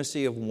that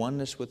intimacy of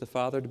oneness with the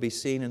Father to be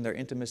seen in their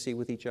intimacy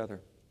with each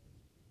other.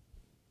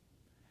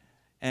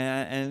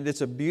 And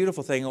it's a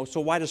beautiful thing. So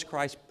why does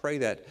Christ pray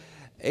that?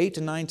 8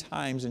 to 9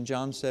 times in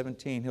John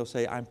 17, He'll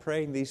say, I'm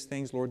praying these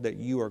things, Lord, that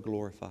you are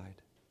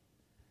glorified.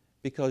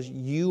 Because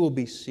you will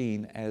be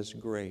seen as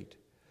great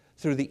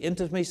through the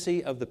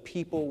intimacy of the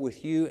people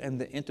with you and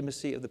the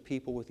intimacy of the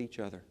people with each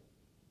other.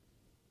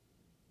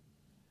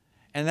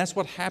 And that's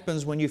what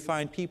happens when you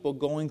find people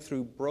going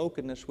through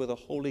brokenness with a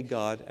holy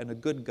God and a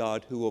good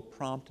God who will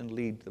prompt and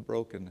lead the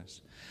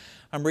brokenness.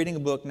 I'm reading a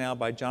book now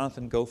by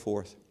Jonathan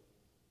Goforth.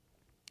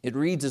 It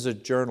reads as a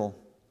journal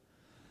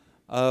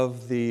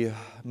of the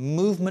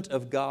movement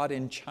of God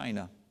in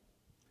China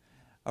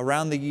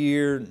around the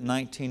year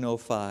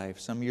 1905,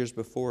 some years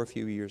before, a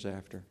few years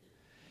after.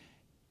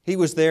 He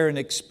was there and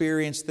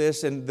experienced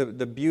this, and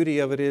the beauty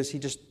of it is he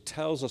just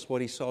tells us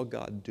what he saw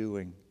God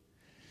doing.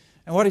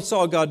 And what he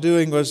saw God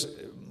doing was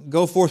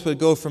Goforth would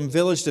go from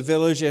village to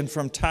village and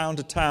from town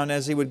to town.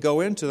 As he would go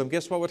into them,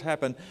 guess what would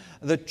happen?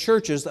 The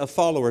churches of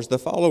followers, the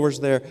followers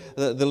there,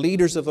 the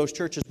leaders of those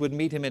churches would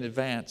meet him in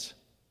advance.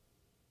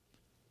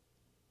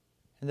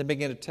 And then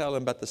begin to tell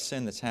him about the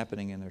sin that's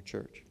happening in their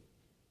church.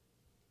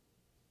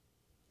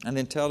 And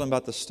then tell them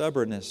about the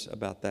stubbornness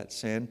about that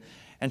sin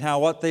and how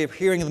what they're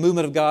hearing in the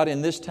movement of God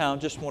in this town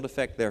just won't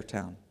affect their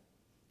town.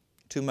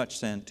 Too much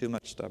sin, too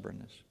much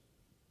stubbornness.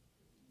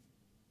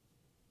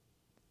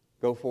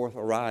 Goforth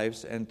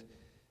arrives and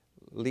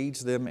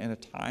leads them in a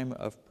time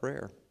of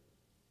prayer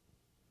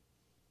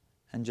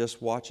and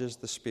just watches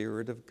the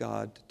Spirit of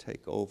God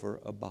take over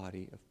a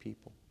body of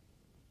people.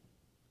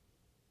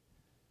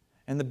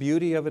 And the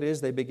beauty of it is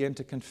they begin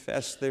to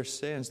confess their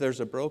sins. There's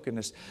a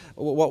brokenness.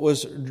 What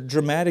was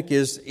dramatic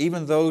is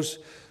even those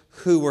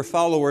who were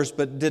followers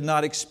but did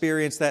not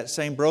experience that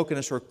same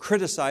brokenness were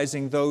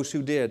criticizing those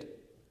who did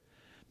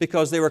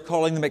because they were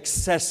calling them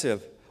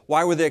excessive.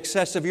 Why were they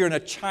excessive? You're in a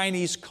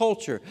Chinese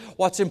culture.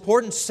 What's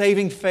important?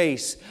 Saving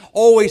face.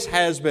 Always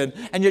has been.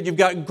 And yet you've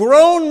got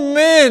grown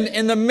men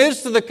in the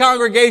midst of the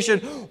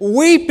congregation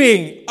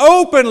weeping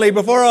openly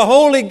before a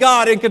holy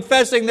God and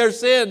confessing their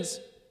sins.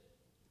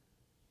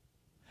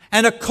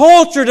 And a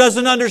culture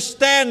doesn't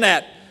understand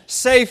that.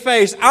 Save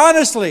face.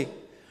 Honestly,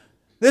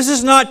 this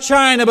is not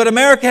China, but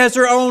America has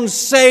her own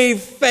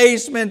save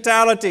face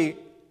mentality.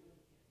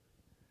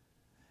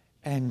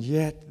 And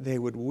yet they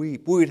would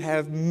weep. We would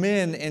have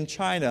men in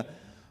China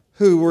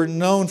who were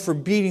known for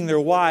beating their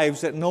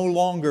wives that no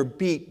longer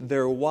beat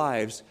their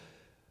wives.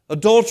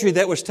 Adultery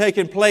that was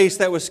taking place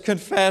that was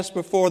confessed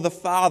before the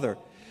Father.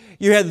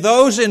 You had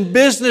those in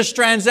business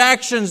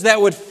transactions that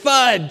would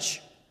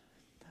fudge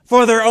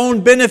for their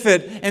own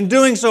benefit, and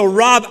doing so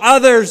rob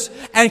others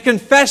and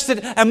confess it.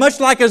 And much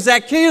like a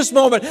Zacchaeus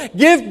moment,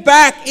 give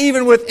back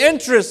even with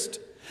interest.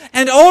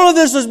 And all of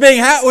this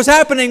was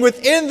happening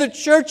within the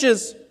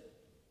churches,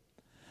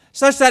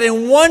 such that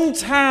in one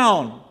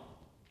town,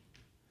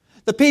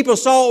 the people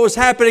saw what was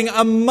happening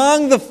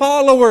among the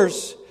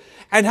followers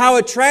and how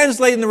it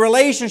translated in the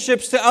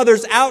relationships to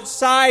others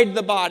outside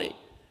the body.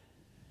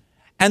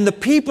 And the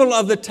people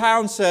of the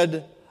town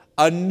said,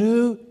 a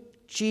new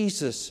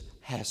Jesus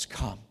has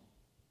come.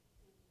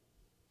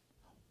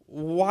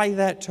 Why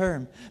that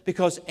term?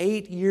 Because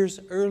 8 years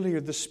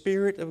earlier, the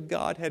Spirit of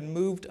God had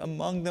moved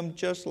among them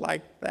just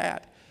like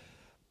that.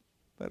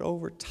 But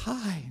over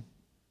time,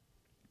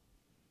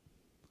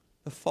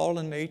 the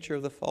fallen nature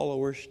of the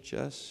followers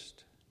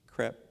just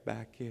crept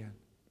back in.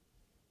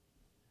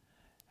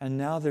 And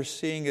now they're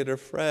seeing it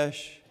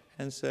afresh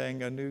and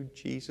saying, a new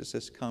Jesus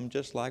has come,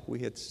 just like we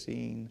had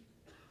seen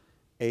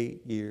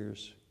 8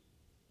 years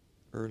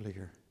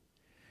earlier.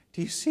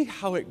 Do you see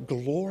how it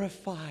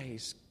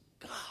glorifies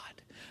God?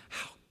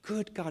 How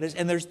good God is.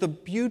 And there's the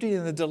beauty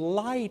and the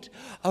delight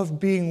of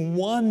being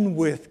one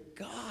with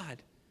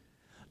God.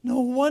 No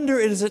wonder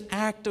it is an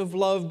act of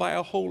love by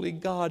a holy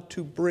God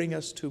to bring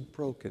us to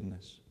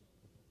brokenness.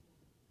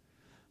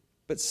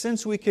 But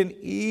since we can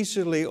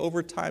easily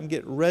over time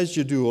get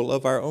residual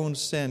of our own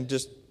sin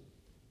just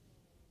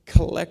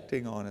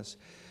collecting on us,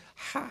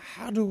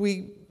 how do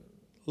we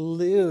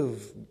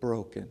live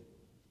broken?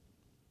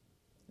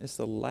 It's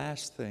the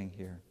last thing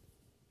here.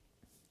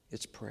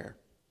 It's prayer.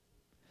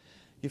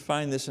 You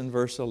find this in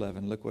verse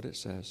 11. Look what it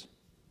says.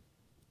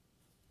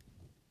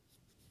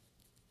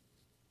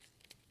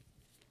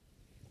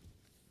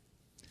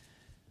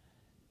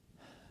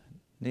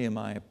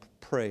 Nehemiah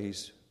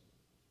prays,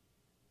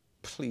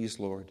 "Please,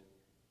 Lord,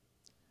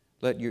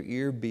 let your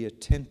ear be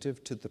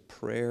attentive to the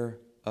prayer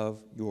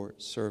of your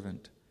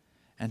servant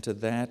and to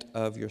that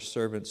of your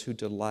servants who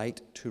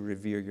delight to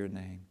revere your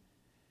name.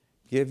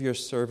 Give your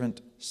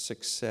servant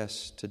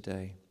success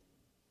today,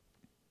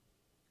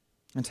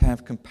 and to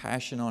have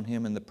compassion on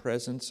him in the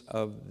presence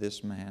of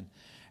this man.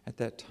 At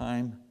that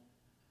time,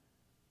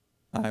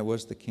 I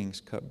was the king's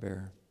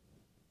cupbearer."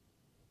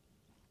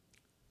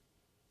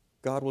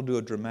 God will do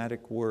a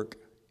dramatic work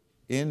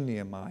in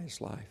Nehemiah's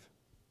life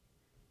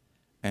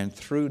and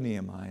through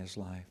Nehemiah's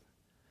life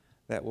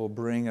that will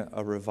bring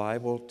a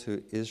revival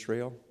to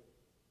Israel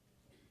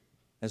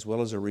as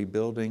well as a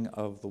rebuilding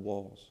of the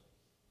walls.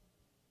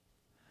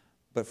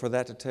 But for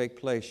that to take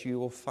place, you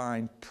will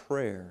find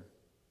prayer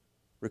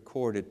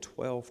recorded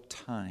 12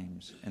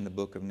 times in the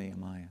book of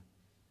Nehemiah.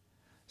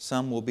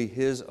 Some will be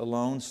his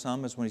alone,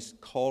 some is when he's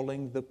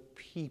calling the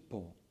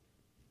people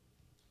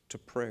to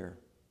prayer.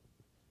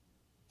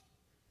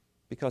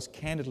 Because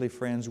candidly,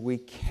 friends, we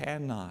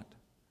cannot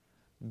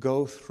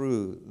go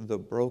through the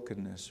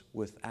brokenness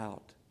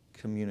without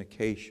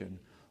communication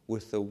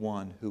with the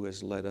one who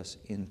has led us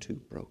into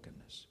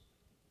brokenness.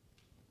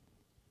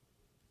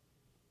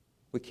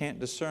 We can't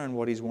discern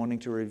what he's wanting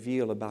to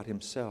reveal about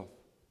himself,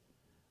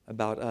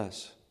 about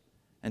us,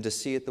 and to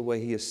see it the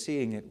way he is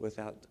seeing it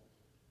without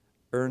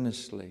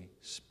earnestly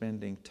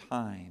spending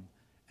time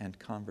and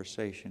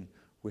conversation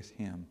with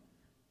him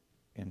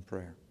in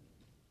prayer.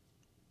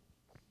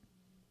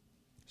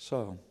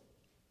 So,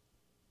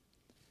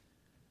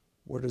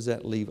 where does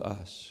that leave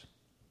us?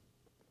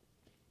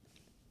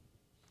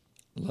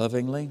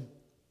 Lovingly,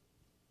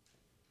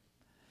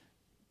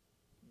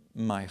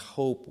 my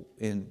hope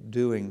in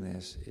doing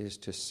this is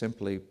to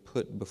simply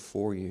put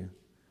before you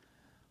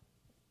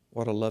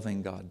what a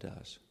loving God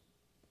does.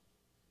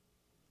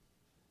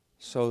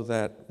 So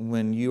that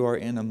when you are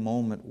in a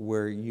moment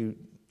where you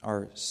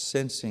are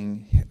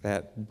sensing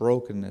that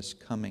brokenness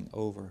coming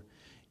over,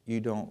 you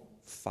don't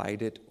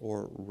fight it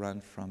or run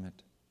from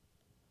it.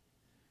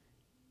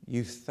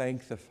 You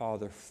thank the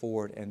Father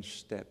for it and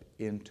step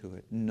into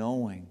it,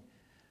 knowing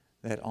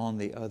that on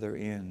the other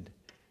end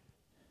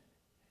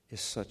is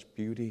such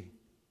beauty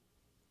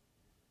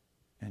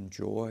and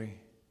joy,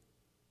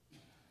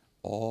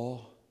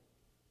 awe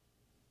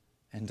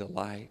and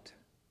delight,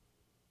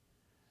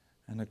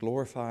 and a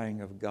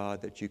glorifying of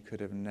God that you could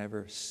have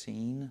never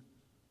seen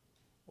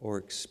or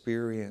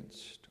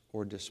experienced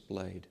or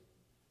displayed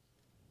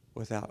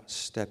without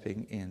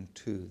stepping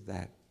into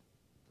that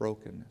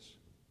brokenness.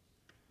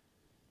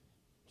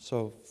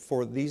 So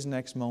for these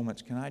next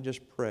moments, can I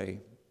just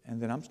pray? And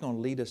then I'm just going to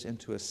lead us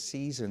into a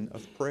season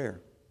of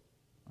prayer.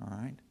 All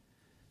right?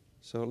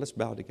 So let's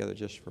bow together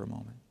just for a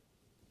moment.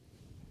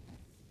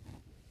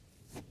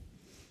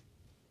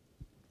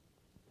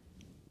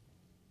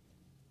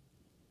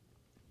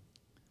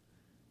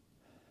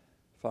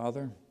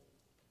 Father,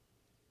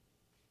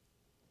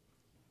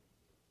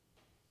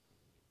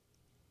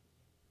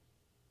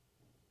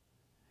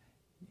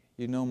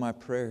 you know my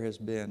prayer has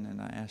been,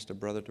 and I asked a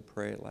brother to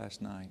pray it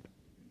last night.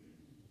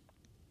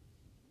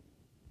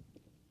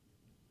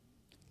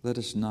 Let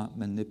us not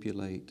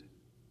manipulate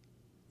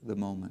the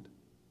moment.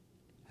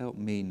 Help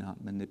me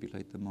not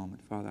manipulate the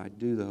moment. Father, I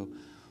do, though,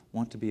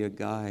 want to be a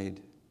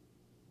guide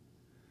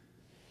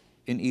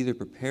in either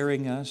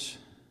preparing us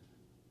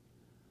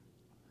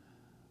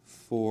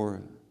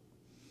for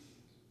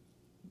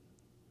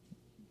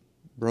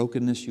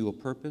brokenness you will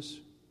purpose,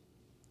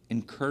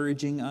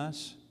 encouraging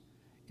us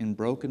in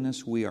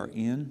brokenness we are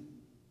in,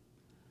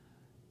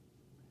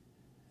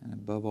 and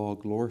above all,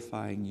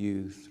 glorifying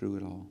you through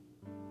it all.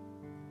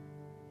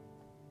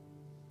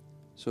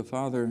 So,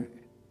 Father,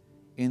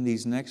 in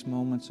these next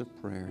moments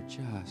of prayer,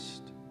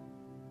 just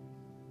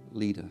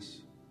lead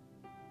us.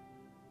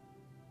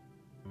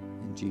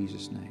 In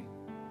Jesus' name.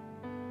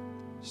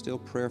 Still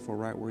prayerful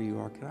right where you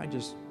are. Can I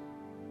just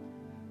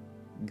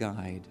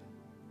guide?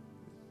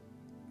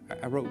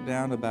 I wrote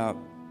down about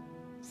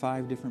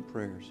 5 different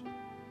prayers.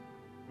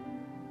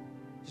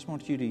 Just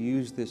want you to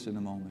use this in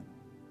a moment.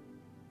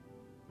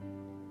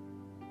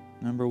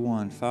 Number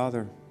 1,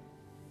 Father,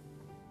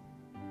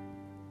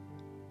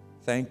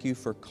 thank you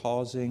for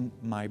causing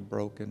my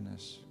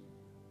brokenness.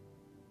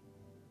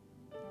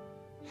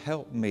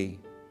 Help me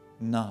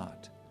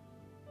not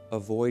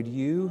avoid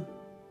you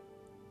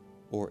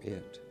or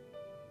it.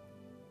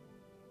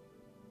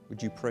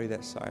 Would you pray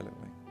that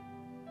silently?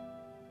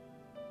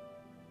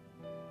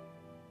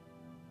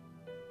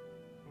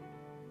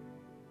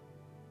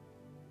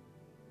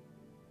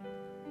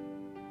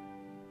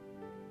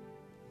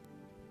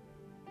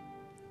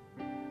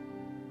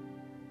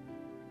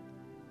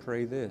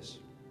 pray this.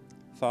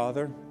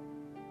 Father,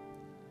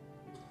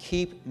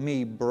 keep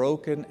me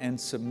broken and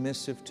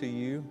submissive to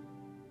you.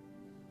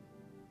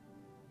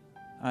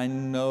 I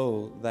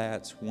know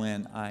that's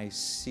when I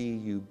see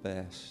you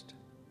best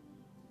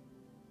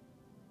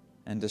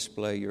and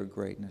display your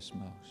greatness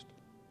most.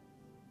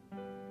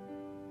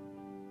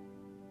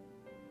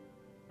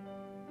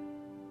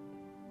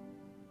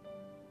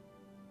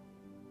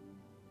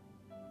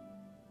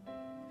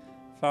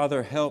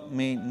 Father, help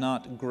me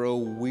not grow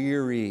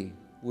weary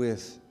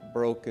with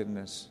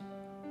brokenness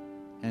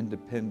and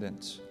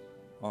dependence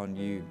on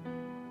you.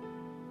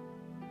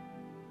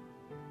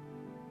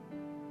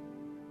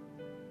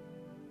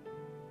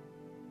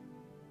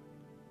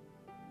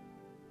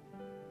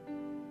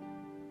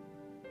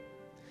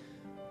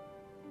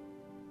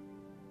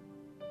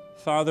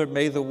 Father,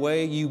 may the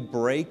way you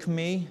break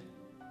me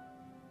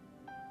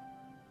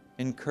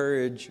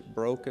encourage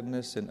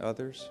brokenness in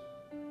others.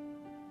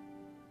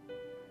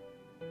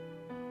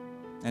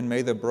 And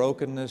may the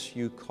brokenness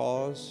you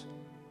cause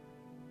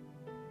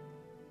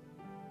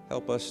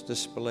help us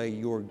display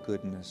your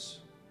goodness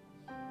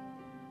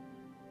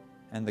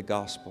and the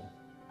gospel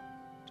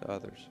to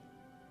others.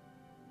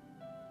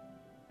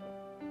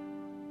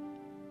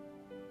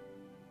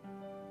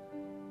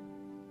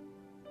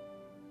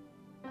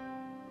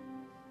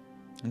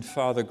 And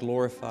Father,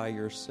 glorify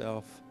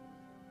yourself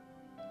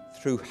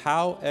through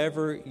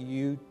however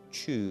you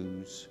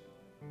choose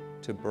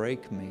to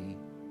break me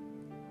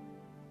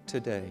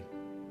today.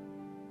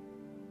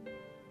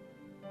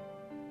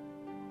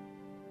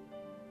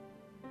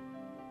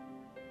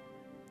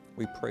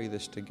 We pray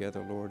this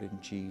together, Lord, in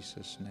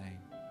Jesus' name.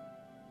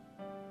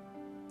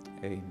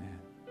 Amen.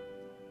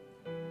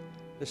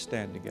 Let's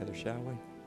stand together, shall we?